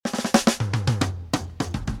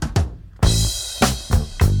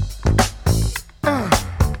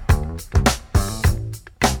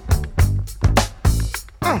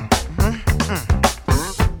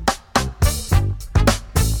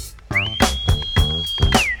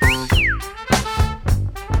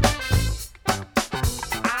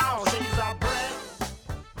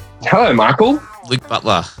Hello, Michael. Luke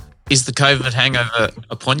Butler, is the COVID hangover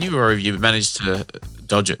upon you, or have you managed to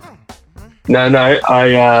dodge it? No,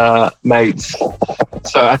 mate. So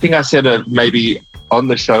I think I said it maybe on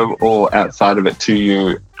the show or outside of it to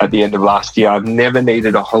you at the end of last year. I've never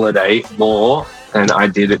needed a holiday more than I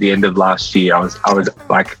did at the end of last year. I was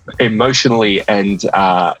like emotionally and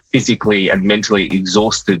physically and mentally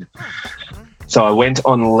exhausted. So I went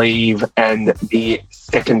on leave, and the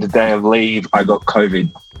second day of leave, I got COVID,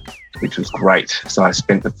 which was great. So I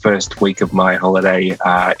spent the first week of my holiday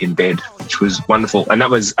in bed, which was wonderful. And that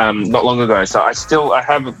was not long ago. So I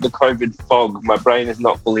have the COVID fog. My brain is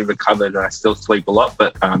not fully recovered, and I still sleep a lot,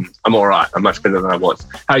 but I'm all right. I'm much better than I was.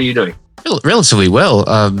 How are you doing? Relatively well.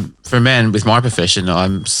 For a man with my profession,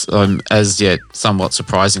 I'm as yet somewhat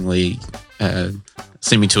surprisingly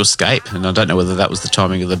seeming to escape. And I don't know whether that was the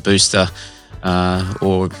timing of the booster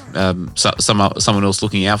or someone else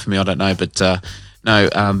looking out for me. I don't know. But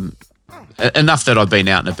no, enough that I've been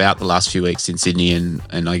out and about the last few weeks in Sydney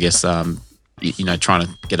and I guess, trying to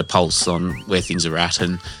get a pulse on where things are at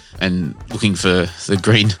and looking for the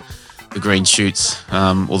green shoots,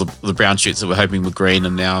 or the brown shoots that we're hoping were green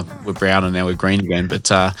and now we're brown and now we're green again.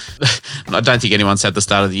 But I don't think anyone's had the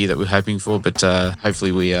start of the year that we're hoping for. But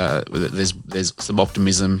hopefully there's some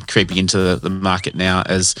optimism creeping into the market now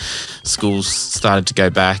as schools started to go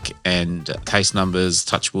back and case numbers,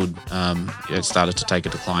 touch wood, started to take a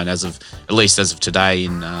decline at least as of today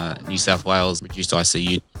in New South Wales, reduced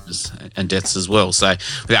ICU and deaths as well. So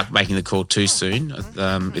without making the call too soon,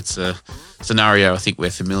 it's a scenario I think we're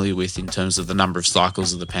familiar with in terms of the number of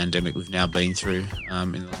cycles of the pandemic we've now been through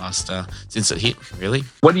in the last since it hit, really.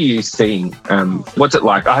 What are you seeing? What's it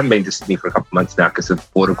like? I haven't been to Sydney for a couple of months now because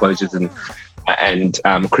of border closures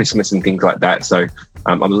and Christmas and things like that. So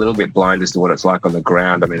I'm a little bit blind as to what it's like on the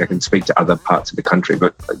ground. I mean, I can speak to other parts of the country,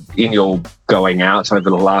 but in your going out over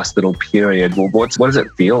the last little period, well, what does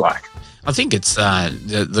it feel like? I think it's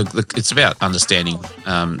it's about understanding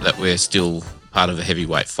that we're still part of a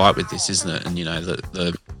heavyweight fight with this, isn't it?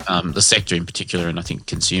 And the sector in particular, and I think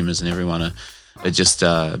consumers and everyone are just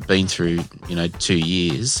been through 2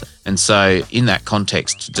 years, and so in that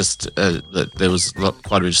context, just that there was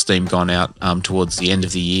quite a bit of steam gone out towards the end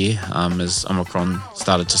of the year as Omicron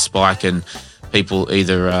started to spike and people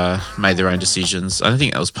either made their own decisions. I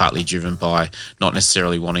think that was partly driven by not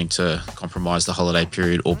necessarily wanting to compromise the holiday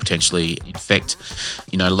period or potentially infect,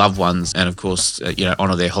 loved ones, and of course,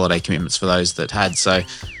 honour their holiday commitments for those that had. So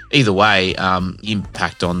either way,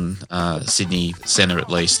 impact on Sydney Centre at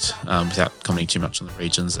least, without commenting too much on the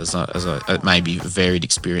regions, as a maybe varied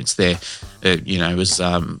experience there,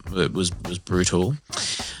 was brutal,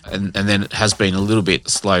 and then it has been a little bit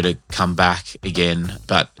slow to come back again.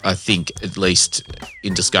 But I think at least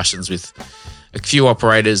in discussions with a few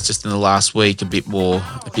operators just in the last week, a bit more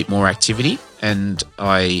activity, and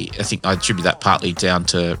I think I attribute that partly down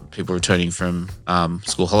to people returning from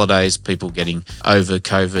school holidays, people getting over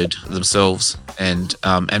COVID themselves, and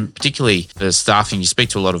particularly the staffing. You speak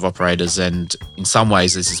to a lot of operators, and in some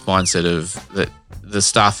ways there's this mindset of that the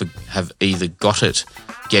staff have either got it,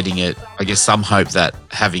 getting it, I guess some hope that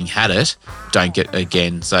having had it, don't get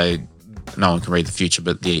again. So no one can read the future,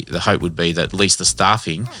 but the hope would be that at least the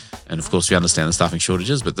staffing, and of course we understand the staffing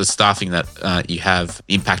shortages, but the staffing that you have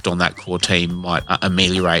impact on that core team might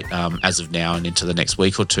ameliorate as of now and into the next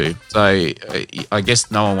week or two. So I guess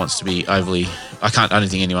no one wants to be I don't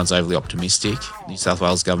think anyone's overly optimistic. New South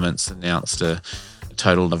Wales government's announced a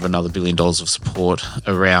total of another $1 billion of support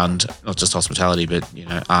around not just hospitality, but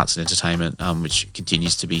arts and entertainment, which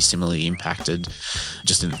continues to be similarly impacted.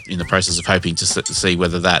 Just in the process of hoping to see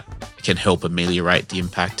whether that can help ameliorate the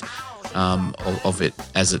impact of it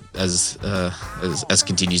as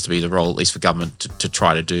continues to be the role, at least for government, to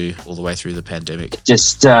try to do all the way through the pandemic.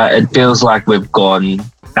 Just it feels like we've gone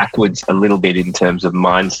backwards a little bit in terms of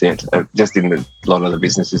mindset, just in a lot of the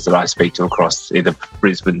businesses that I speak to across either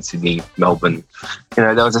Brisbane, Sydney, Melbourne.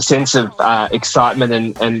 There was a sense of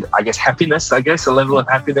excitement and I guess happiness, a level of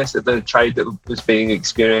happiness at the trade that was being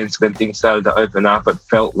experienced when things started to open up. It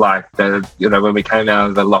felt like when we came out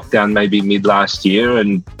of the lockdown maybe mid last year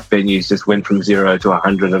and venues just went from 0 to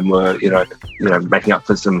 100 and were making up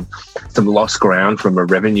for some lost ground from a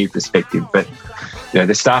revenue perspective. But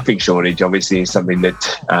the staffing shortage obviously is something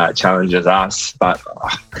that challenges us, but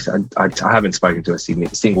I haven't spoken to a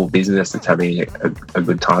single business that's having a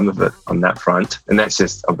good time of it on that front. And that's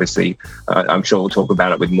just obviously, I'm sure we'll talk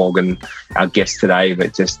about it with Morgan, our guest today,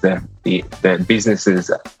 but just the businesses,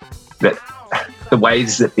 the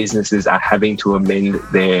ways that businesses are having to amend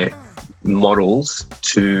their models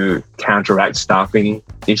to counteract staffing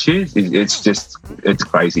issues. It's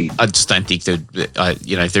crazy. I just don't think that,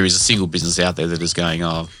 if there is a single business out there that is going,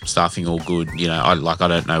 oh, staffing all good, I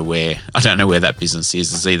don't know where that business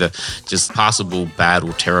is. It's either just passable, bad,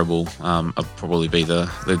 or terrible. I'd probably be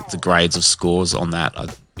the grades of scores on that.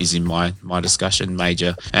 Is in my discussion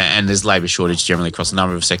major, and there's labour shortage generally across a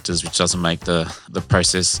number of sectors, which doesn't make the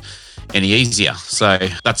process any easier. So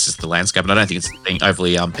that's just the landscape, and I don't think it's being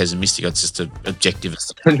overly pessimistic. It's just an objective.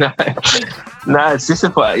 No, it's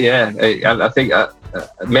disappointing. Yeah, I think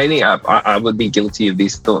many I would be guilty of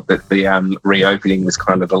this thought that the reopening was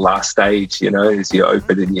kind of the last stage. As you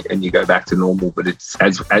open and you go back to normal. But it's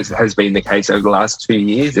as has been the case over the last 2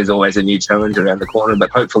 years. There's always a new challenge around the corner, but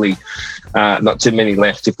hopefully not too many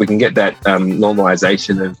left. If we can get that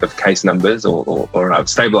normalisation of case numbers or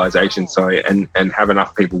stabilisation, and have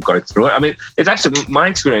enough people go through it. I mean, it's actually my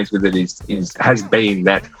experience with it has been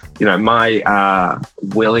that my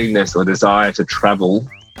willingness or desire to travel,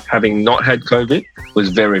 having not had COVID, was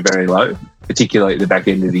very, very low, particularly at the back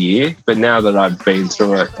end of the year. But now that I've been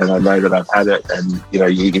through it and I know that I've had it, and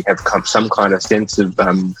you have some kind of sense of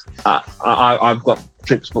I've got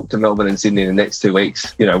trips booked to Melbourne and Sydney in the next 2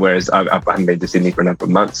 weeks, whereas I haven't been to Sydney for a number of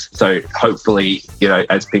months. So hopefully,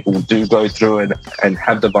 as people do go through and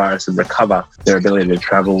have the virus and recover, their ability to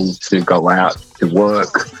travel, to go out, to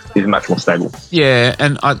work is much more stable. Yeah,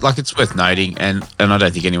 and it's worth noting, and I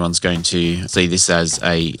don't think anyone's going to see this as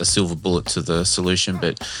a silver bullet to the solution,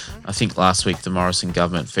 but I think last week the Morrison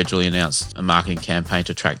government federally announced a marketing campaign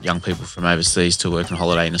to attract young people from overseas to work and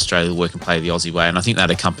holiday in Australia, work and play the Aussie way, and I think that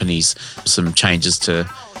accompanies some changes to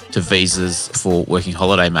visas for working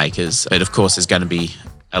holiday makers. But of course, there's going to be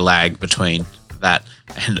a lag between that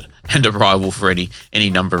and arrival for any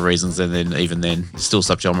number of reasons, and then even then, still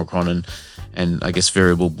subject to Omicron and I guess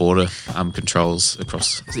variable border controls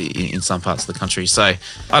across in some parts of the country. So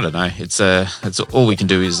I don't know. It's all we can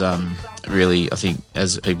do is really, I think,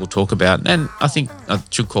 as people talk about, and I think I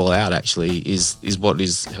should call out actually is what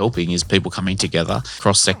is helping is people coming together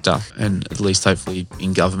cross sector, and at least hopefully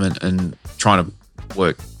in government, and trying to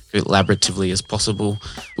work collaboratively as possible.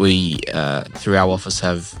 We, through our office,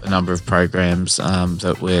 have a number of programs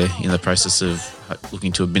that we're in the process of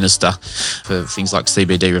looking to administer for things like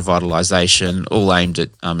CBD revitalisation, all aimed at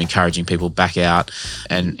encouraging people back out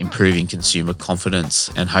and improving consumer confidence,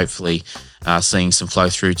 and hopefully seeing some flow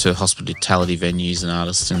through to hospitality venues and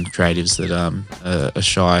artists and creatives that are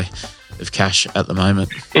shy of cash at the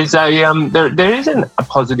moment. It's there isn't a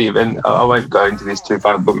positive, and I won't go into this too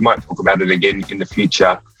far, but we might talk about it again in the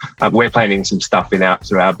future. We're planning some stuff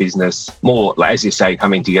through our business, more, as you say,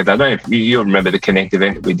 coming together. I don't know if you remember the Connect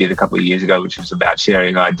event that we did a couple of years ago, which was about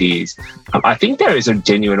sharing ideas. I think there is a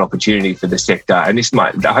genuine opportunity for the sector, and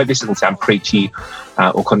I hope this doesn't sound preachy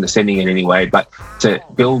or condescending in any way, but to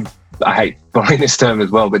build, I hate borrowing this term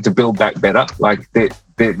as well, but to build back better. Like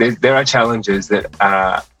there are challenges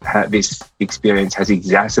that this experience has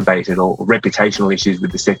exacerbated, or reputational issues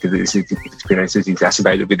with the sector that this experience has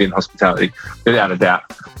exacerbated within hospitality, without a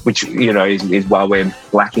doubt, which, is why we're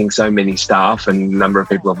lacking so many staff and a number of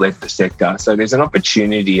people have left the sector. So there's an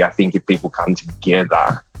opportunity, I think, if people come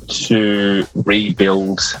together to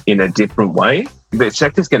rebuild in a different way. The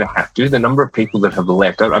sector's going to have to. The number of people that have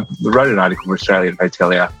left, I wrote an article for Australian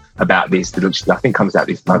Hotelier about this, which I think comes out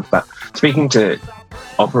this month, but speaking to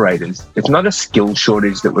operators, it's not a skill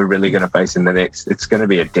shortage that we're really going to face it's going to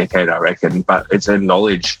be a decade, I reckon, but it's a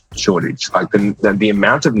knowledge shortage. Like the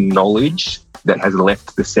amount of knowledge that has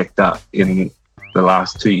left the sector in the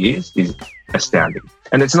last 2 years is astounding.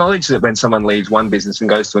 And it's knowledge that when someone leaves one business and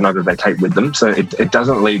goes to another, they take with them. So it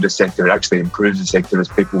doesn't leave the sector, it actually improves the sector as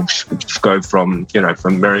people go from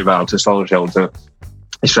Merivale to Solartel to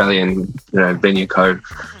Australian Venue Co.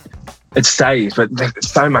 It stays, but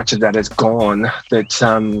so much of that has gone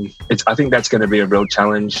that I think that's going to be a real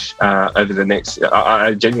challenge over the next.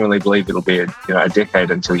 I genuinely believe it'll be a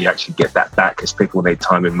decade until you actually get that back, because people need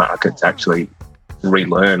time in market to actually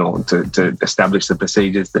relearn or to establish the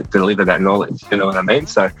procedures that deliver that knowledge. You know what I mean?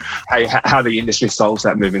 So, how the industry solves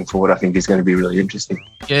that moving forward, I think, is going to be really interesting.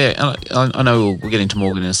 Yeah, I know we'll get into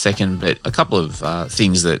Morgan in a second, but a couple of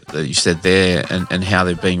things that you said there and how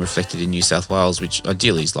they're being reflected in New South Wales, which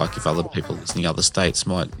ideally is like if other people listening in other states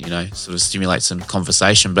might, sort of stimulate some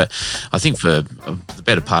conversation. But I think for the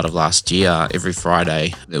better part of last year, every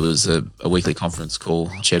Friday, there was a weekly conference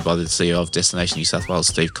call chaired by the CEO of Destination New South Wales,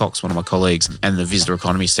 Steve Cox, one of my colleagues, and the visitor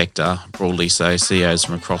economy sector broadly, so CEOs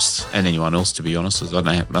from across, and anyone else, to be honest. I don't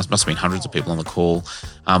know, must have been hundreds of people on the call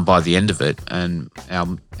by the end of it, and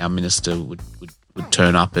our minister would would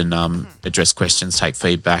turn up and address questions, take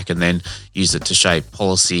feedback, and then use it to shape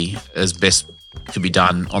policy as best could be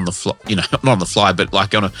done on the fly, not on the fly, but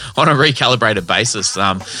like on a recalibrated basis.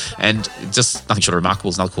 And just nothing short of remarkable.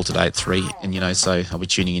 Is another call today at 3, and so I'll be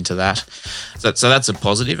tuning into that. So that's a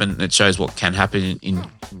positive, and it shows what can happen in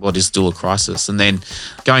what is still a crisis. And then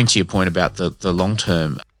going to your point about the long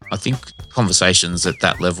term, I think conversations at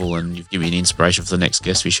that level, and you've given me an inspiration for the next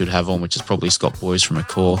guest we should have on, which is probably Scott Boys from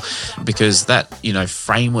Accor, because that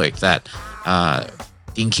framework, that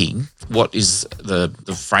thinking, what is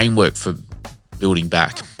the framework for building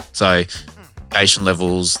back? So education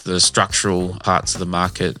levels, the structural parts of the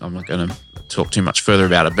market, I'm not going to talk too much further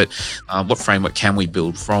about it, but what framework can we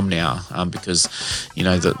build from now? Because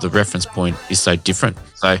the reference point is so different.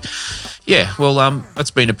 So yeah, well,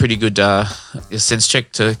 that's been a pretty good sense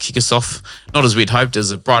check to kick us off. Not as we'd hoped,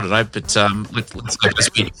 as a brighter note, but let's hope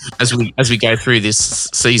as we go through this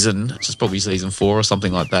season, which is probably season 4 or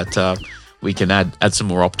something like that, we can add some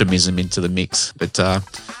more optimism into the mix. But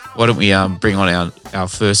why don't we bring on our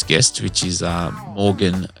first guest, which is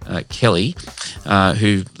Morgan Kelly,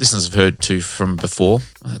 who listeners have heard to from before,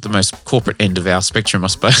 the most corporate end of our spectrum, I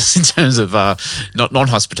suppose, in terms of not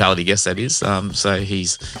non-hospitality guest, that is. So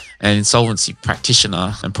he's an insolvency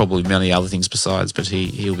practitioner and probably many other things besides, but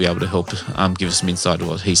he'll be able to help give us some insight to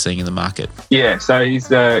what he's seeing in the market. Yeah, so he's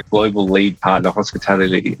the global lead partner,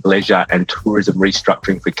 hospitality, leisure and tourism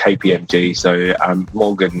restructuring for KPMG. So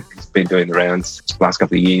Morgan has been doing the rounds the last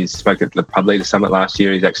couple of years. Spoke at the Pub Leader Summit last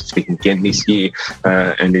year. He's actually speaking again this year,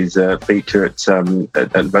 and is a feature at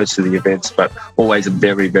most of the events, but always a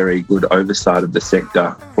very, very good oversight of the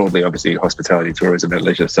sector, broadly, obviously, hospitality, tourism and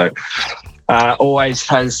leisure. So always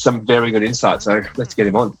has some very good insight. So let's get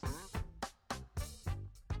him on.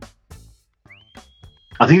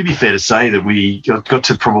 I think it'd be fair to say that we got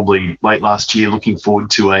to probably late last year looking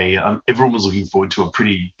forward to everyone was looking forward to a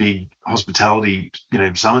pretty big hospitality,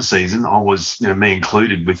 summer season. I was, me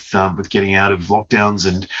included, with getting out of lockdowns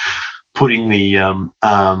and putting the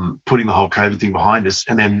whole COVID thing behind us.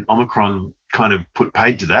 And then Omicron kind of put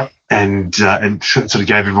paid to that and sort of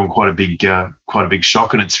gave everyone quite a big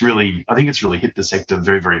shock. And I think it's really hit the sector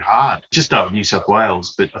very, very hard. Just start with New South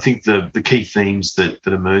Wales, but I think the key themes that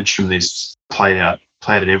emerged from this played out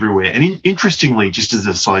everywhere. And interestingly, just as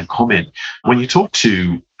a side comment, when you talk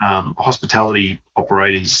to hospitality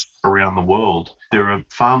operators around the world, there are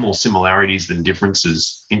far more similarities than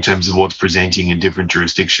differences in terms of what's presenting in different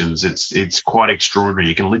jurisdictions. It's quite extraordinary.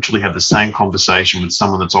 You can literally have the same conversation with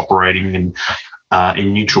someone that's operating in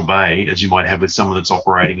Neutral Bay as you might have with someone that's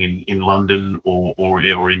operating in London or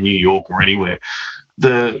in New York or anywhere.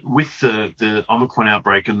 With the Omicron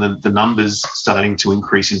outbreak and the numbers starting to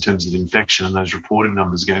increase in terms of infection and those reported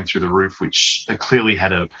numbers going through the roof, which clearly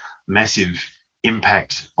had a massive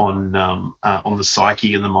impact on the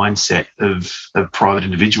psyche and the mindset of private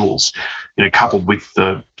individuals, coupled with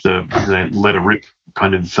the let it rip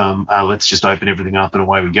kind of let's just open everything up and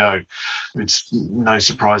away we go. It's no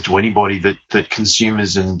surprise to anybody that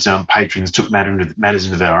consumers and patrons took matters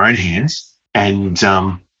into their own hands and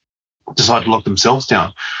decided to lock themselves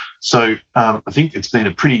down. So I think it's been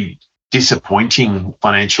a pretty disappointing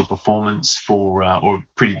financial performance or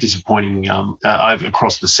pretty disappointing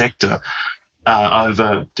across the sector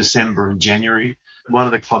over December and January. One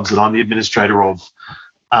of the clubs that I'm the administrator of,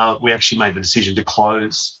 we actually made the decision to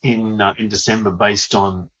close in December based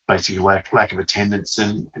on basically lack of attendance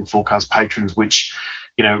and forecast patrons, which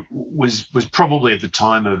was probably at the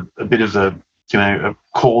time a bit of a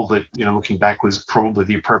call that, looking back, was probably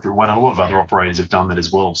the appropriate one. A lot of other operators have done that as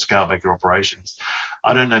well, scale back their operations.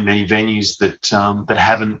 I don't know many venues that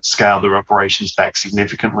haven't scaled their operations back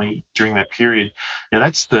significantly during that period. Now,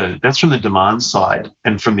 that's from the demand side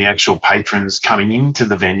and from the actual patrons coming into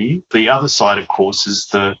the venue. The other side, of course, is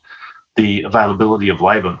the availability of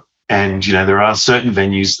labour. And, there are certain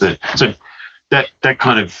venues that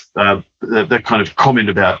kind of comment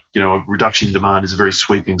about, a reduction in demand is a very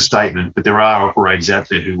sweeping statement, but there are operators out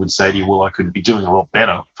there who would say to you, well, I could be doing a lot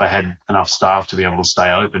better if I had enough staff to be able to stay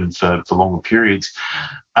open for longer periods,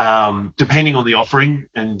 depending on the offering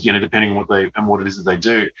and, depending on what it is that they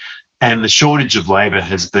do. And the shortage of labour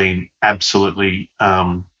has been absolutely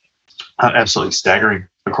staggering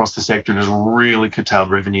across the sector and has really curtailed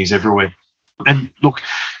revenues everywhere. And look,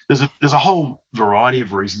 there's a whole variety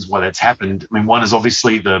of reasons why that's happened. I mean, one is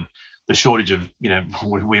obviously the shortage of,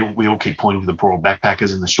 we all keep pointing to the poor old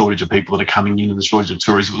backpackers and the shortage of people that are coming in and the shortage of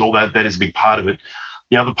tourists. All that is a big part of it.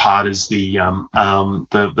 The other part is the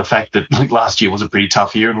fact that last year was a pretty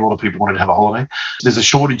tough year and a lot of people wanted to have a holiday. There's a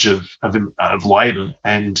shortage of labour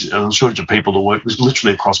and a shortage of people to work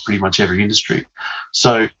literally across pretty much every industry.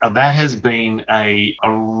 So that has been a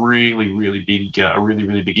really big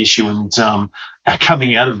issue. And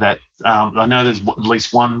coming out of that, I know there's at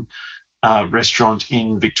least one restaurant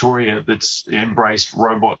in Victoria that's embraced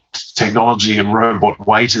robot technology and robot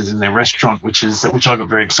waiters in their restaurant, which I got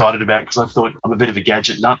very excited about because I thought I'm a bit of a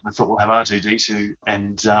gadget nut and I thought we'll have R2D2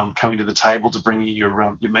 and coming to the table to bring you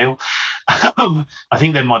your meal. I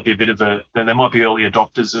think there might be early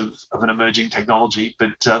adopters of an emerging technology,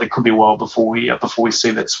 but there could be a while before we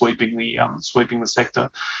see that sweeping the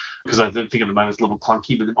sector, because I think at the moment it's a little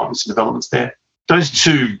clunky, but there might be some developments there. Those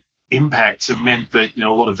two impacts have meant that a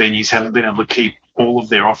lot of venues haven't been able to keep all of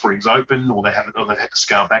their offerings open, or they've had to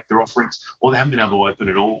scale back their offerings, or they haven't been able to open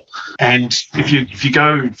at all. And if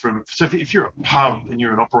you're a pub and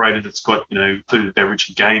you're an operator that's got food and beverage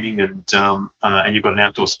and gaming and you've got an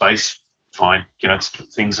outdoor space, fine,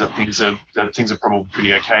 things are probably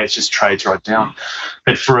pretty okay. It's just trades right down.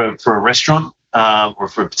 But for a restaurant, or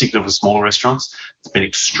for particularly for smaller restaurants, it's been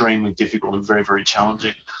extremely difficult and very, very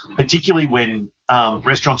challenging, particularly when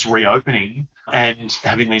restaurants are reopening and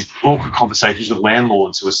having these awkward conversations with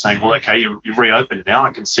landlords who are saying, well, okay, you've reopened now.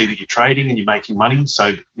 I can see that you're trading and you're making money,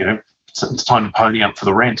 so it's time to pony up for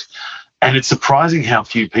the rent. And it's surprising how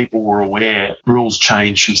few people were aware rules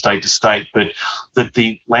change from state to state, but that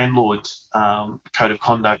the landlord code of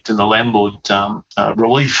conduct and the landlord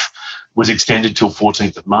relief was extended till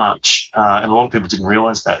 14th of March, and a lot of people didn't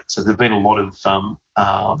realise that. So there've been a lot of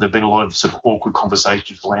sort of awkward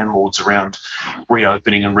conversations with landlords around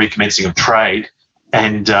reopening and recommencing of trade,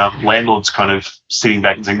 and landlords kind of sitting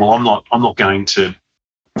back and saying, "Well, I'm not going to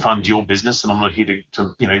fund your business, and I'm not here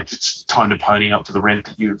to it's time to pony up for the rent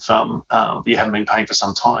that you haven't been paying for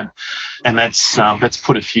some time," and that's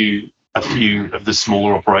put a few of the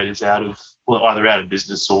smaller operators either out of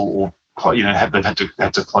business or they've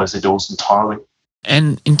had to close their doors entirely.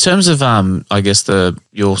 And in terms of, I guess,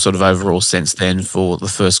 your sort of overall sense then for the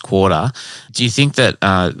first quarter, do you think that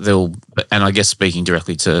and I guess speaking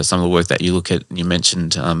directly to some of the work that you look at, you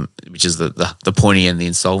mentioned, which is the pointy and the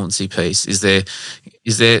insolvency piece, is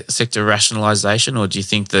there sector rationalisation, or do you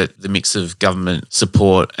think that the mix of government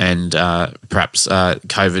support and perhaps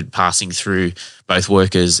COVID passing through both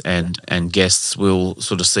workers and guests will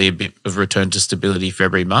sort of see a bit of return to stability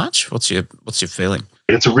February, March? What's your feeling?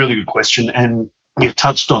 It's a really good question, and you've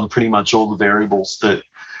touched on pretty much all the variables that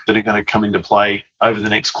are going to come into play over the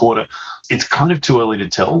next quarter. It's kind of too early to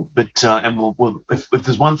tell, but if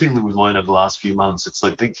there's one thing that we've learned over the last few months, it's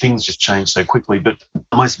like things just change so quickly. But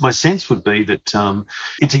my sense would be that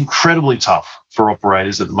it's incredibly tough for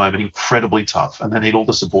operators at the moment, incredibly tough, and they need all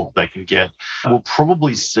the support they can get. We'll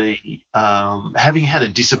probably see, having had a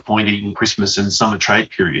disappointing Christmas and summer trade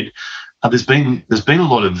period, there's been a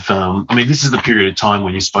lot of, this is the period of time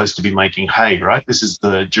when you're supposed to be making hay, right? This is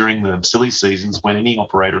during the silly seasons when any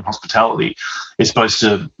operator in hospitality is supposed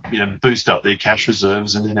to, boost up their cash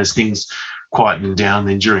reserves, and then as things quieten down,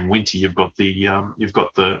 then during winter you've got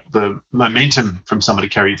the momentum from somebody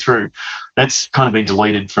to carry through. That's kind of been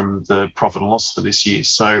deleted from the profit and loss for this year.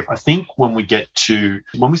 So I think when we start to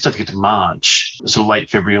get to March, sort of late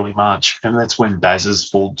February, early March, and that's when BASs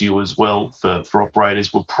fall due as well for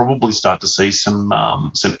operators, we'll probably start to see some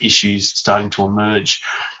issues starting to emerge.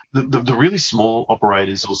 The really small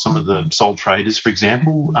operators, or some of the sole traders, for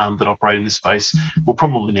example, that operate in this space, we'll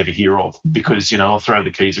probably never hear of, because they'll throw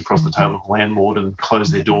the keys across the table of the landlord and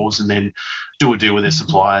close their doors, and then do a deal with their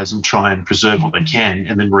suppliers and try and preserve what they can,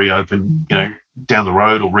 and then reopen down the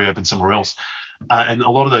road or reopen somewhere else. And a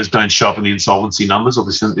lot of those don't show up in the insolvency numbers or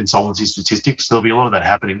the insolvency statistics. There'll be a lot of that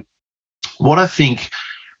happening. What I think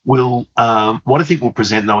will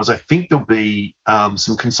present, though, is I think there'll be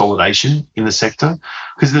some consolidation in the sector,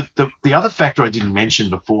 because the other factor I didn't mention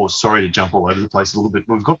before, sorry to jump all over the place a little bit,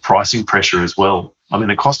 we've got pricing pressure as well. I mean,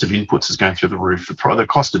 the cost of inputs is going through the roof. The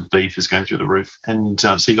cost of beef is going through the roof, and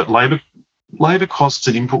so you've got labour costs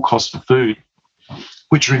and input costs for food,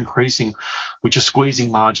 which are increasing, which are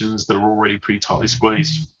squeezing margins that are already pretty tightly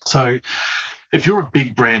squeezed. So if you're a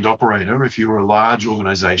big brand operator, if you're a large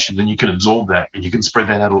organisation, then you can absorb that and you can spread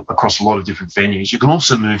that out across a lot of different venues. You can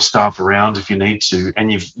also move staff around if you need to,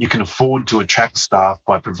 and you can afford to attract staff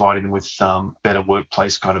by providing them with better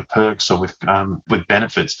workplace kind of perks or with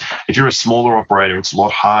benefits. If you're a smaller operator, it's a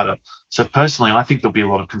lot harder. So personally, I think there'll be a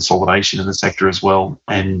lot of consolidation in the sector as well,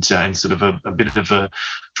 and sort of a bit of a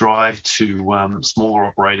drive to smaller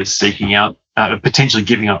operators seeking out potentially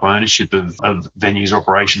giving up ownership of venues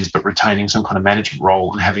operations, but retaining some kind of management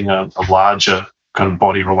role and having a larger kind of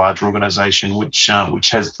body or a larger organisation which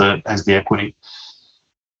has the equity.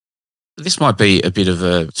 This might be a bit of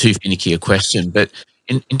a too finicky a question, but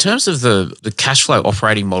in terms of the cash flow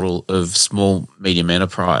operating model of small, medium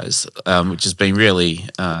enterprise, which has been really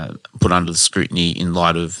put under the scrutiny in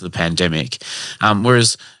light of the pandemic,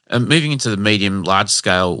 whereas moving into the medium, large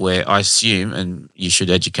scale, where I assume, and you should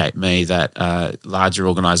educate me, that larger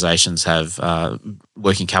organisations have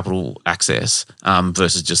working capital access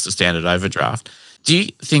versus just a standard overdraft. Do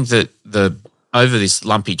you think that over this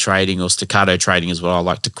lumpy trading or staccato trading is what I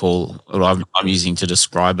like to call, or I'm using to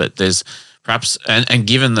describe it, there's perhaps, and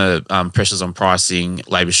given the pressures on pricing,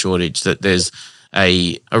 labour shortage, that there's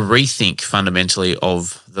a rethink fundamentally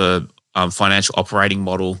of the financial operating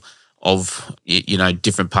model of,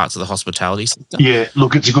 different parts of the hospitality sector? Yeah,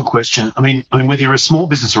 look, it's a good question. I mean, whether you're a small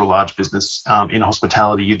business or a large business in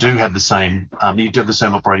hospitality, you do have the same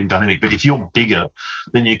operating dynamic. But if you're bigger,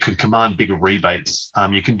 then you could command bigger rebates.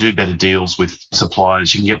 You can do better deals with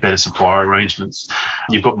suppliers. You can get better supplier arrangements.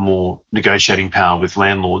 You've got more negotiating power with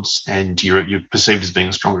landlords, and you're perceived as being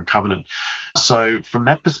a stronger covenant. So from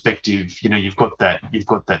that perspective, you've got that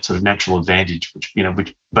sort of natural advantage,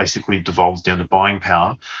 which basically devolves down to buying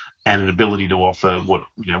power and an ability to offer or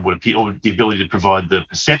the ability to provide the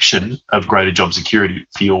perception of greater job security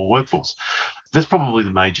for your workforce. That's probably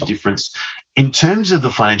the major difference. In terms of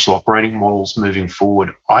the financial operating models moving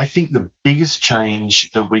forward, I think the biggest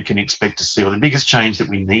change that we can expect to see, or the biggest change that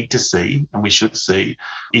we need to see and we should see,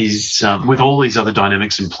 is with all these other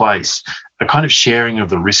dynamics in place, a kind of sharing of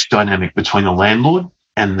the risk dynamic between the landlord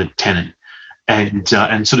and the tenant. And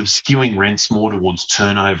sort of skewing rents more towards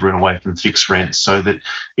turnover and away from fixed rents, so that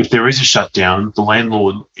if there is a shutdown, the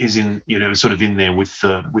landlord is in there with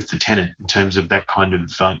the tenant in terms of that kind of,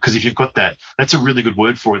 because if you've got that, that's a really good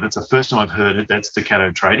word for it. That's the first time I've heard it. That's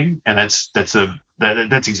staccato trading, and that's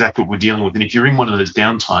exactly what we're dealing with. And if you're in one of those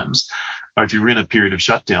downtimes, or if you're in a period of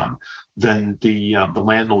shutdown, then the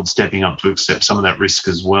landlord stepping up to accept some of that risk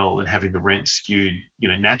as well, and having the rent skewed,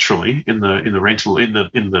 naturally in the rental in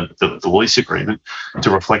the lease agreement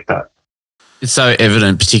to reflect that. It's so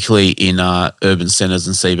evident, particularly in urban centres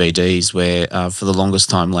and CBDs, where for the longest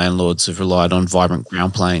time landlords have relied on vibrant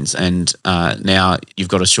ground planes, and now you've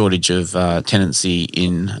got a shortage of tenancy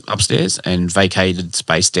in upstairs and vacated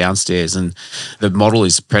space downstairs, and the model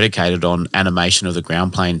is predicated on animation of the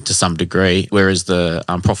ground plane to some degree, whereas the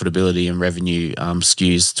profitability and revenue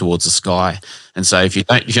skews towards the sky. And so if you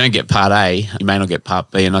don't get part A, you may not get part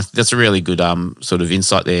B. And that's a really good sort of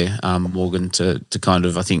insight there, Morgan, to kind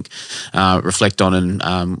of, I think, reflect on.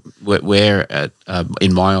 And we're at,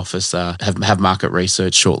 in my office, have market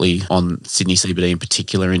research shortly on Sydney CBD in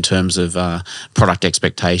particular in terms of product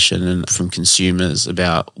expectation and from consumers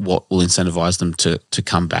about what will incentivise them to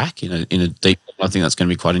come back in a deep. I think that's going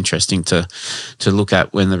to be quite interesting to look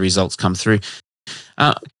at when the results come through.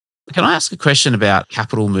 Can I ask a question about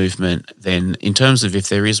capital movement then, in terms of if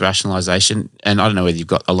there is rationalisation, and I don't know whether you've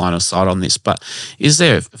got a line of sight on this, but is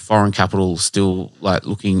there foreign capital still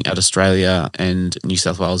looking at Australia and New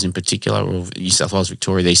South Wales in particular, or New South Wales,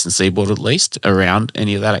 Victoria, the Eastern Seaboard at least, around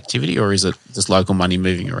any of that activity, or is it just local money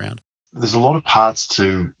moving around? There's a lot of parts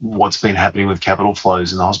to what's been happening with capital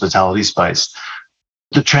flows in the hospitality space.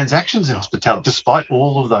 The transactions in hospitality, despite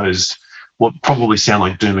all of those what probably sound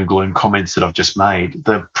like doom and gloom comments that I've just made,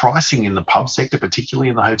 the pricing in the pub sector, particularly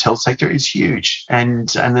in the hotel sector, is huge.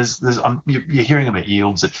 And you're hearing about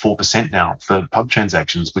yields at 4% now for pub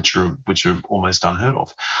transactions, which are almost unheard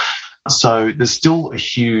of. So there's still a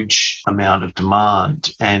huge amount of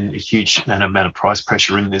demand and a huge amount of price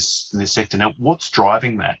pressure in this sector. Now, what's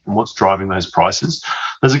driving that and what's driving those prices?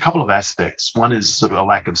 There's a couple of aspects. One is sort of a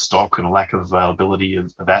lack of stock and a lack of availability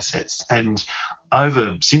of assets. And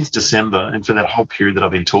since December, and for that whole period that I've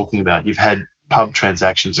been talking about, you've had pub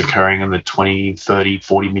transactions occurring in the $20, $30,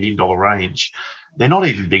 $40 million range. They're not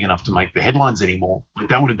even big enough to make the headlines anymore.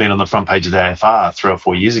 That would have been on the front page of the AFR 3 or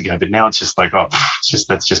 4 years ago, but now it's just like,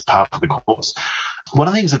 that's just part of the course. One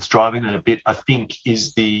of the things that's driving that a bit, I think,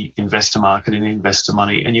 is the investor market and investor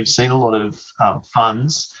money. And you've seen a lot of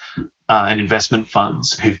funds and investment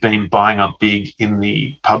funds who've been buying up big in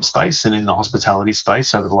the pub space and in the hospitality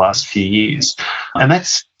space over the last few years. And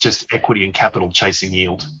that's just equity and capital chasing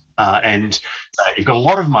yield. And you've got a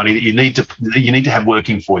lot of money that you need to have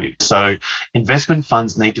working for you. So investment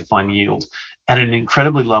funds need to find yield. And in an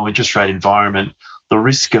incredibly low interest rate environment, the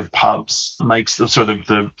risk of pubs makes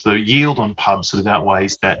the yield on pubs sort of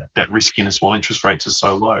outweighs that riskiness while interest rates are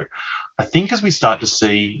so low. I think as we start to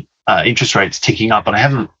see interest rates ticking up, and I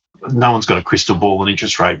haven't no one's got a crystal ball on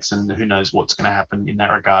interest rates, and who knows what's going to happen in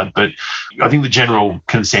that regard. But I think the general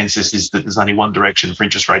consensus is that there's only one direction for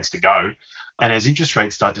interest rates to go. And as interest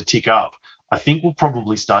rates start to tick up, I think we'll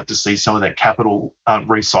probably start to see some of that capital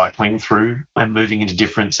recycling through and moving into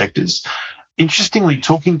different sectors. Interestingly,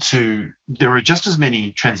 there are just as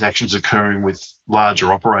many transactions occurring with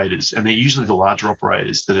larger operators, and they're usually the larger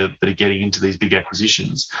operators that are getting into these big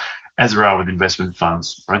acquisitions, as there are with investment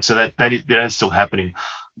funds, right? So that is still happening,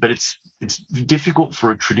 but it's difficult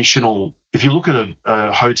for a traditional. If you look at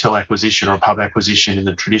a hotel acquisition or a pub acquisition in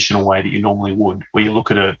the traditional way that you normally would, where you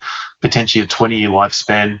look at potentially a 20-year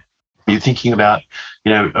lifespan, you're thinking about,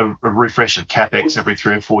 a refresh of capex every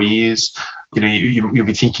 3 or 4 years. You'll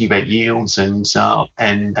be thinking about yields and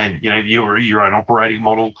your own operating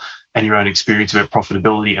model and your own experience about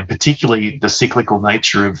profitability, and particularly the cyclical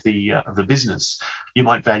nature of the business. You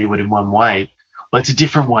might value it in one way. Well, it's a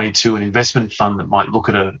different way to an investment fund that might look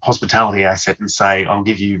at a hospitality asset and say, "I'll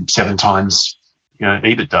give you 7 times,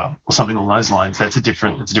 EBITDA," or something along those lines. That's a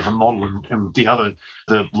different model, and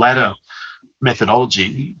the latter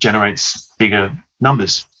methodology generates bigger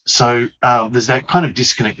numbers. So there's that kind of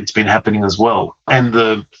disconnect that's been happening as well. And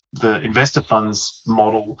the investor funds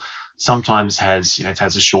model sometimes has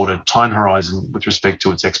a shorter time horizon with respect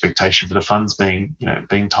to its expectation for the funds being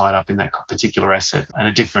tied up in that particular asset, and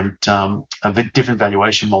a different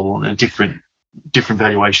valuation model and a different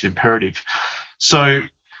valuation imperative. So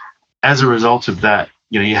as a result of that,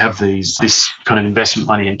 you have this kind of investment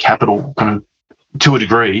money and capital kind of, to a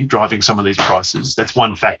degree, driving some of these prices. That's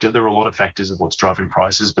one factor. There are a lot of factors of what's driving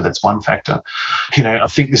prices, but that's one factor. I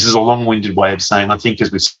think this is a long-winded way of saying, I think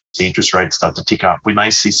as we see interest rates start to tick up, we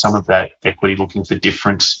may see some of that equity looking for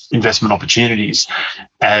different investment opportunities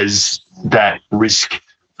as that risk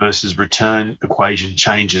versus return equation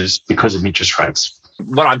changes because of interest rates.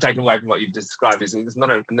 What I'm taking away from what you've described is there's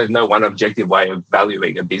no one objective way of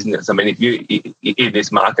valuing a business. I mean, if you in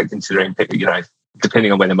this market, considering people,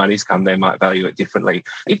 depending on where the money's come, they might value it differently.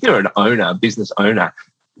 If you're a business owner,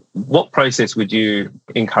 what process would you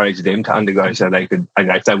encourage them to undergo so they could,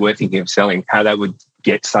 if they were thinking of selling, how they would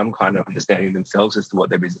get some kind of understanding themselves as to what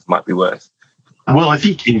their business might be worth? Well, I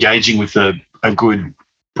think engaging with a good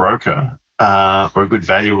broker or a good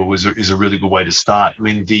valuer is a really good way to start. I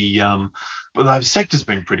mean, the sector's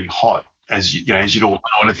been pretty hot, as you'd all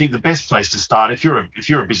know. And I think the best place to start, if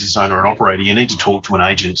you're a business owner or an operator, you need to talk to an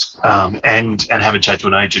agent and have a chat to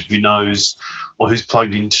an agent who knows or who's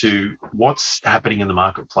plugged into what's happening in the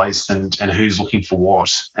marketplace and who's looking for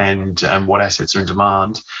what and what assets are in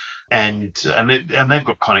demand. And they've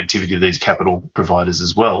got connectivity to these capital providers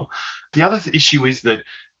as well. The other issue is that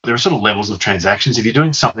there are sort of levels of transactions. If you're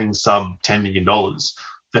doing something sub $10 million,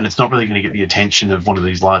 then it's not really going to get the attention of one of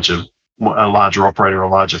these a larger operator or a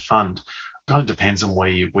larger fund. It kind of depends on where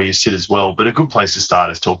you sit as well. But a good place to start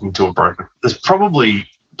is talking to a broker. There's probably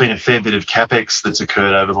been a fair bit of capex that's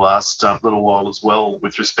occurred over the last little while as well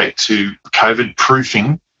with respect to COVID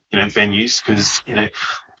proofing, venues, because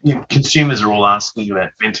consumers are all asking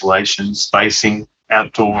about ventilation, spacing,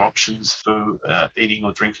 outdoor options for eating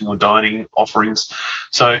or drinking or dining offerings.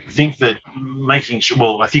 So I think that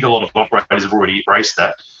I think a lot of operators have already embraced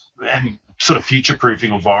that and sort of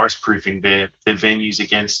future-proofing or virus-proofing their venues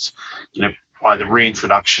against, either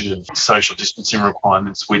reintroduction of social distancing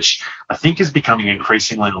requirements, which I think is becoming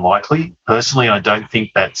increasingly unlikely. Personally, I don't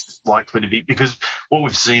think that's likely to be, because what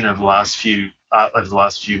we've seen over the last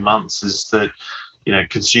few months is that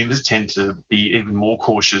consumers tend to be even more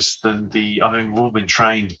cautious than we've all been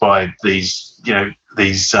trained by these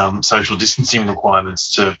social distancing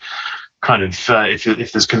requirements to kind of,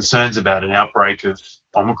 if there's concerns about an outbreak of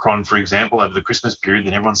Omicron, for example, over the Christmas period,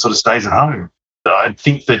 then everyone sort of stays at home. I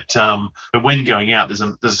think that when going out,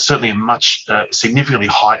 there's certainly a much significantly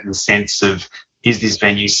heightened sense of, is this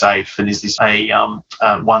venue safe, and is this one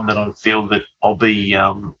that I feel that I'll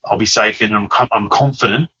be safe in, and I'm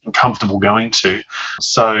confident and comfortable going to.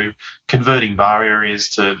 So converting bar areas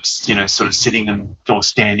to sort of sitting or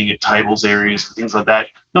standing at tables areas and things like that,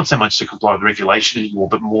 not so much to comply with regulation anymore,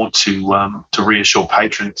 but more to reassure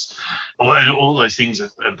patrons. All those things are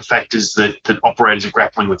factors that operators are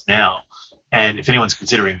grappling with now. And if anyone's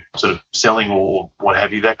considering sort of selling or what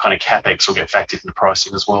have you, that kind of capex will get factored into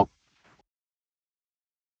pricing as well.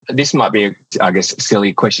 This might be a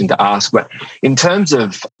silly question to ask, but in terms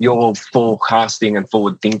of your forecasting and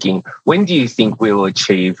forward thinking, when do you think we'll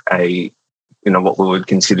achieve what we would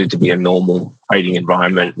consider to be a normal trading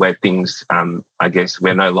environment where things,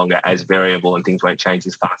 we're no longer as variable and things won't change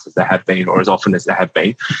as fast as they have been or as often as they have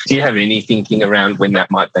been? Do you have any thinking around when that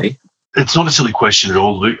might be? It's not a silly question at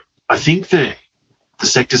all, Luke. I think that the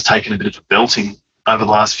sector's taken a bit of a belting over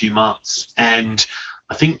the last few months. And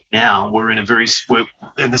I think now we're in and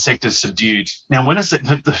the sector's subdued. Now, when I say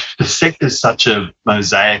the sector's such a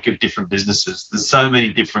mosaic of different businesses, there's so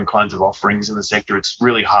many different kinds of offerings in the sector, it's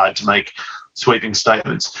really hard to make sweeping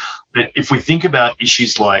statements. But if we think about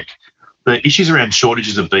issues like the issues around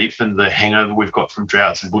shortages of beef and the hangover we've got from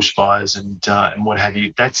droughts and bushfires and what have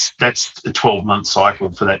you, that's a 12-month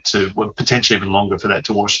cycle for that to, well, potentially even longer for that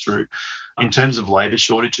to wash through. In terms of labour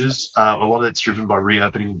shortages, a lot of that's driven by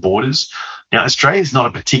reopening borders. Now, Australia is not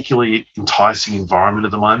a particularly enticing environment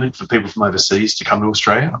at the moment for people from overseas to come to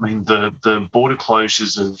Australia. I mean, the border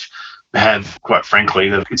closures have, quite frankly,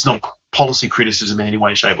 it's not policy criticism in any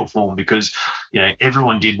way, shape or form, because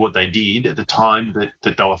everyone did what they did at the time that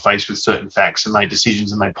they were faced with certain facts and made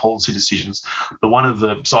decisions and made policy decisions. But one of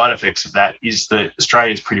the side effects of that is that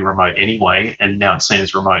Australia is pretty remote anyway, and now it's seen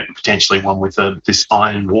as remote, potentially one with this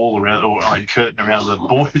iron wall around or iron curtain around the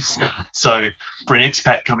borders. So for an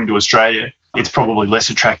expat coming to Australia, it's probably less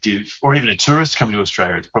attractive, or even a tourist coming to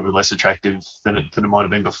Australia, it's probably less attractive than it might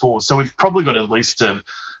have been before. So we've probably got at least a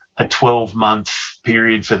 12-month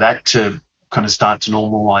period for that to kind of start to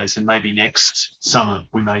normalise, and maybe next summer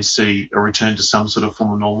we may see a return to some sort of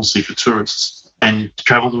form of normalcy for tourists and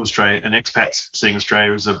travel to Australia, and expats seeing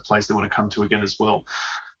Australia as a place they want to come to again as well.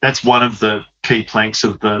 That's one of the key planks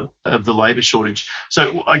of the labour shortage.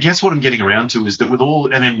 So I guess what I'm getting around to is that with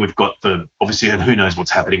all, and then we've got obviously, and who knows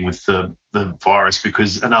what's happening with the virus,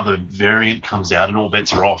 because another variant comes out and all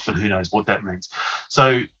bets are off, and who knows what that means.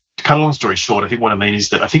 So to cut a long story short, I think what I mean is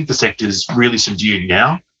that I think the sector's really subdued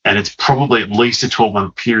now, and it's probably at least a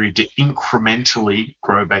 12-month period to incrementally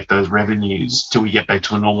grow back those revenues till we get back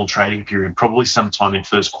to a normal trading period, probably sometime in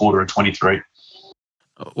first quarter of 23.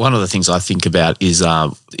 One of the things I think about is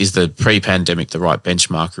the pre-pandemic the right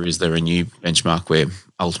benchmark, or is there a new benchmark we're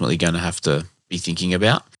ultimately going to have to be thinking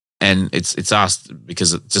about? And it's asked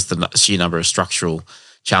because it's just the sheer number of structural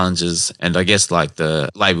challenges, and I guess like the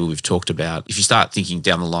labour we've talked about, if you start thinking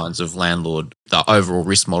down the lines of landlord, the overall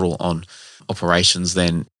risk model on operations,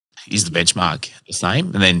 then is the benchmark the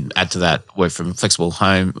same? And then add to that work from flexible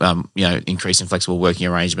home, increasing flexible working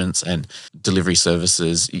arrangements and delivery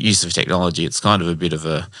services, use of technology. It's kind of a bit of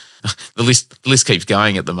the list keeps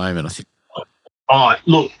going at the moment, I think. Oh,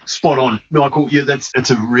 look, spot on, Michael. Yeah,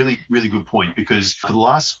 that's a really, really good point, because for the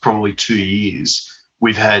last probably 2 years,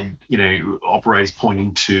 we've had, operators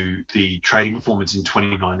pointing to the trading performance in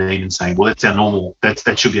 2019 and saying, well, that's our normal,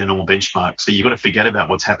 that should be our normal benchmark. So you've got to forget about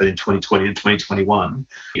what's happened in 2020 and 2021.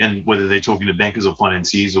 And whether they're talking to bankers or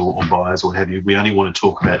financiers or buyers or what have you, we only want to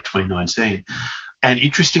talk about 2019. And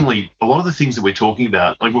interestingly, a lot of the things that we're talking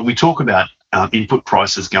about, like when we talk about input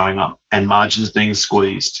prices going up and margins being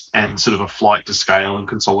squeezed and sort of a flight to scale and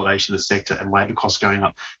consolidation of the sector and labour costs going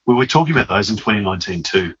up, we were talking about those in 2019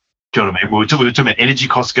 too. Do you know what I mean? We were talking about energy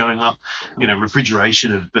costs going up,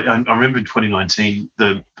 refrigeration. But I remember in 2019,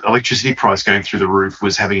 the electricity price going through the roof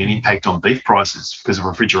was having an impact on beef prices because of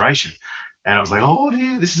refrigeration. And I was like, oh,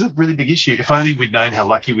 dear, this is a really big issue. If only we'd known how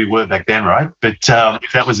lucky we were back then, right? But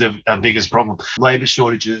if that was our biggest problem. Labour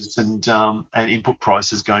shortages and input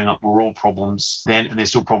prices going up were all problems then, and they're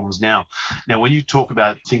still problems now. Now, when you talk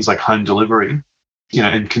about things like home delivery,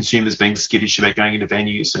 and consumers being skittish about going into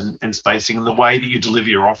venues and spacing, and the way that you deliver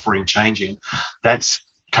your offering changing, that's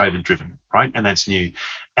COVID driven, right? And that's new.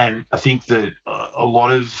 And I think that a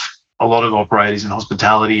lot of operators in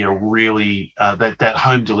hospitality are really that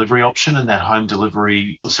home delivery option and that home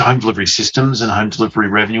delivery systems and home delivery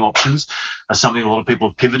revenue options are something a lot of people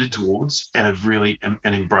have pivoted towards and have really and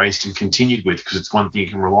embraced and continued with, because it's one thing you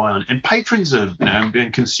can rely on. And patrons are,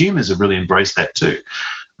 and consumers have really embraced that too.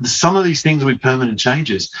 Some of these things will be permanent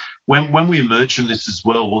changes. When we emerge from this as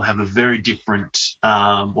well, we'll have a very different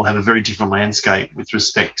landscape with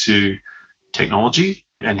respect to technology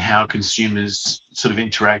and how consumers sort of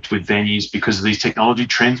interact with venues because of these technology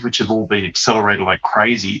trends, which have all been accelerated like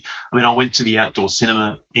crazy. I mean, I went to the outdoor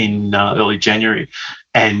cinema in early January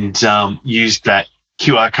and used that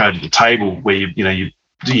QR code at the table where you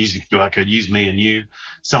use the QR code, use me and you.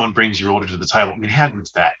 Someone brings your order to the table. I mean, how good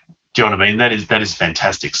is that? Do you know what I mean? That is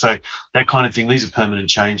fantastic. So that kind of thing, these are permanent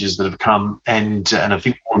changes that have come, and I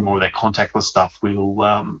think more and more of that contactless stuff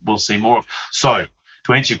we'll see more of. So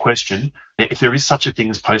to answer your question, if there is such a thing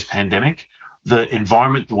as post-pandemic, the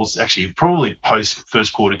environment will actually probably post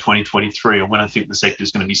first quarter 2023, or when I think the sector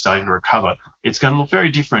is going to be starting to recover, it's going to look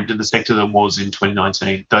very different to the sector that was in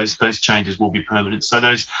 2019. Those changes will be permanent. So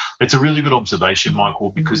it's a really good observation,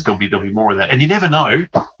 Michael, because there'll be more of that. And you never know,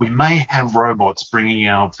 we may have robots bringing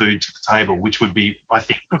our food to the table, which would be, I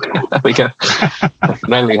think. We can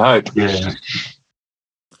only hope. Yeah.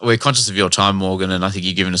 we're conscious of your time, Morgan, and I think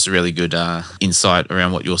you've given us a really good insight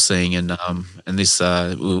around what you're seeing. And this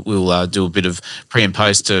we'll do a bit of pre and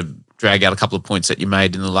post to drag out a couple of points that you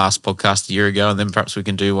made in the last podcast a year ago, and then perhaps we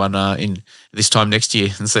can do one in this time next year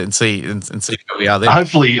and see where we are there.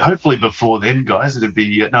 Hopefully before then, guys. It'd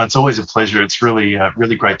be it's always a pleasure. It's really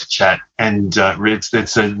really great to chat, and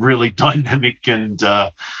it's a really dynamic and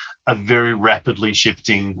a very rapidly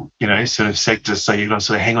shifting sort of sector. So you've got to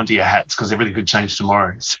sort of hang on to your hats because everything could change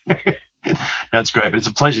tomorrow. So that's great. But it's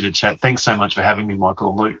a pleasure to chat. Thanks so much for having me, Michael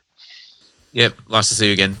and Luke. Yep, nice to see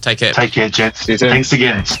you again. Take care. Take care, gents. Thanks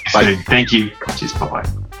again. Bye. Thank you. Cheers. Bye-bye.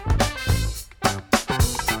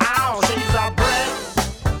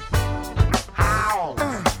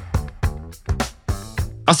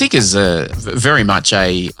 I think is very much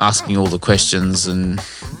asking all the questions, and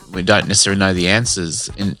we don't necessarily know the answers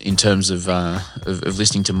in terms of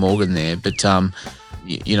listening to Morgan there. But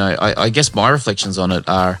I guess my reflections on it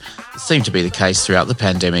seem to be the case throughout the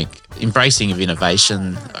pandemic. Embracing of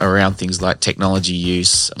innovation around things like technology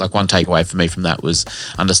use. Like one takeaway for me from that was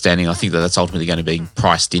understanding, I think that's ultimately going to be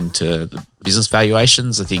priced into the business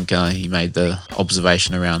valuations. I think he made the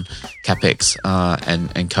observation around CapEx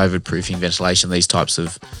and COVID-proofing, ventilation, these types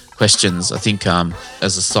of questions. I think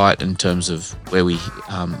as a site in terms of where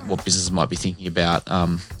what businesses might be thinking about,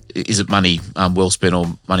 is it money well spent or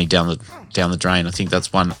money down the drain? I think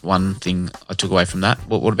that's one thing I took away from that.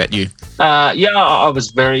 What about you? I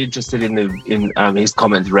was very interested in his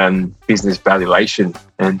comments around business valuation,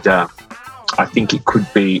 and I think it could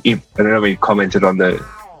be. I don't know if he commented on the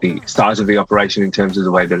size of the operation in terms of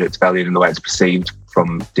the way that it's valued and the way it's perceived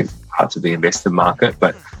from different parts of the investor market,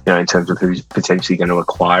 but in terms of who's potentially going to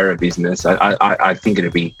acquire a business, I think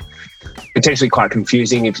it'd be potentially quite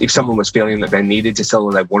confusing if someone was feeling that they needed to sell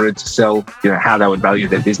or they wanted to sell, how they would value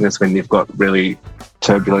their business when they've got really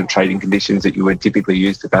turbulent trading conditions that you would typically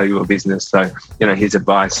use to value a business. So, his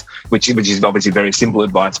advice, which is obviously very simple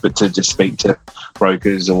advice, but to just speak to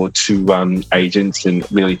brokers or to agents,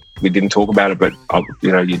 and really we didn't talk about it, but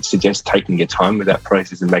you'd suggest taking your time with that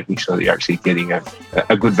process and making sure that you're actually getting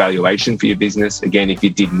a good valuation for your business. Again, if you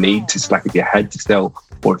did need to, like if you had to sell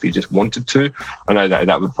or if you just wanted to, I know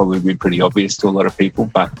that would probably be pretty obvious to a lot of people,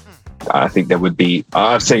 but I think there would be.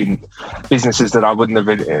 I've seen businesses that I wouldn't have,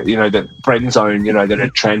 that friend zone, that are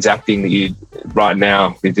transacting. That right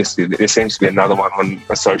now, there seems to be another one on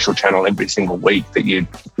a social channel every single week that you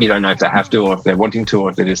don't know if they have to or if they're wanting to or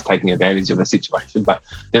if they're just taking advantage of the situation. But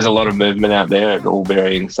there's a lot of movement out there at all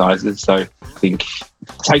varying sizes. So I think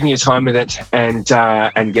taking your time with it and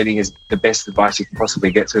getting the best advice you can possibly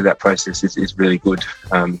get through that process is really good.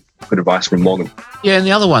 Good advice from Morgan. Yeah, and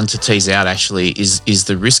the other one to tease out actually is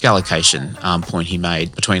the risk allocation point he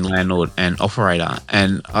made between landlord and operator.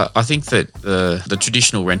 And I think that the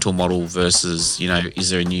traditional rental model versus, is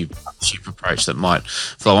there a new partnership approach that might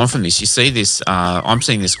flow on from this? You see this, I'm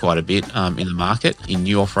seeing this quite a bit in the market, in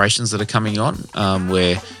new operations that are coming on,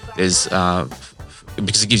 where there's,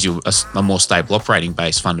 because it gives you a more stable operating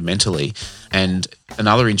base fundamentally. And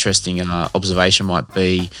another interesting observation might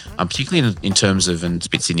be, particularly in terms of, and it's a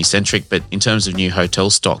bit Sydney-centric, but in terms of new hotel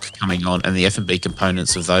stock coming on and the F&B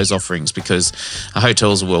components of those offerings, because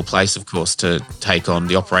hotels are well placed, of course, to take on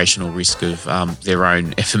the operational risk of their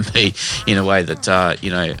own F&B in a way that,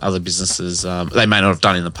 other businesses, they may not have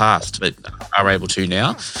done in the past, but are able to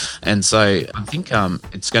now. And so I think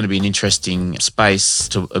it's going to be an interesting space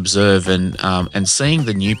to observe and seeing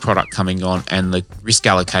the new product coming on and the risk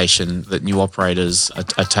allocation that new operators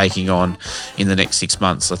are taking on in the next 6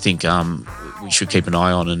 months. I think we should keep an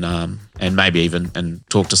eye on and maybe even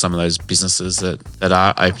talk to some of those businesses that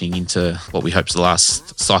are opening into what we hope is the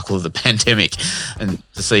last cycle of the pandemic, and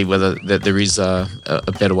to see whether there is a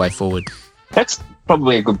better way forward. That's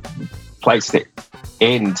probably a good place to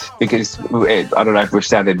end, because I don't know if we've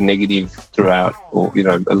sounded negative throughout or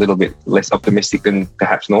a little bit less optimistic than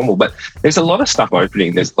perhaps normal, but there's a lot of stuff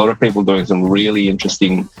opening. There's a lot of people doing some really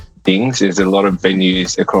interesting things. There's a lot of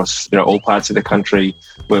venues across all parts of the country.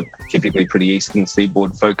 We're typically pretty eastern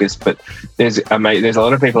seaboard focused, but there's a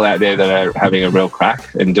lot of people out there that are having a real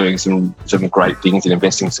crack and doing some great things and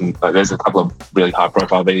investing some. There's a couple of really high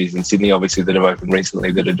profile venues in Sydney, obviously, that have opened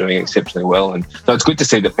recently that are doing exceptionally well. And so it's good to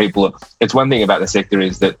see that people. It's one thing about the sector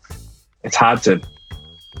is that it's hard to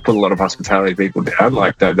put a lot of hospitality people down.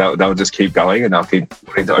 Like they'll just keep going and they'll keep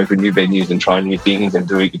wanting to open new venues and try new things and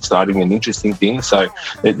do exciting and interesting things. So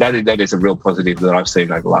that is a real positive that I've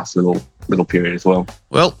seen over the last little period as well.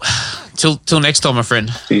 Well, till next time, my friend.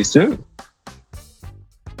 See you soon.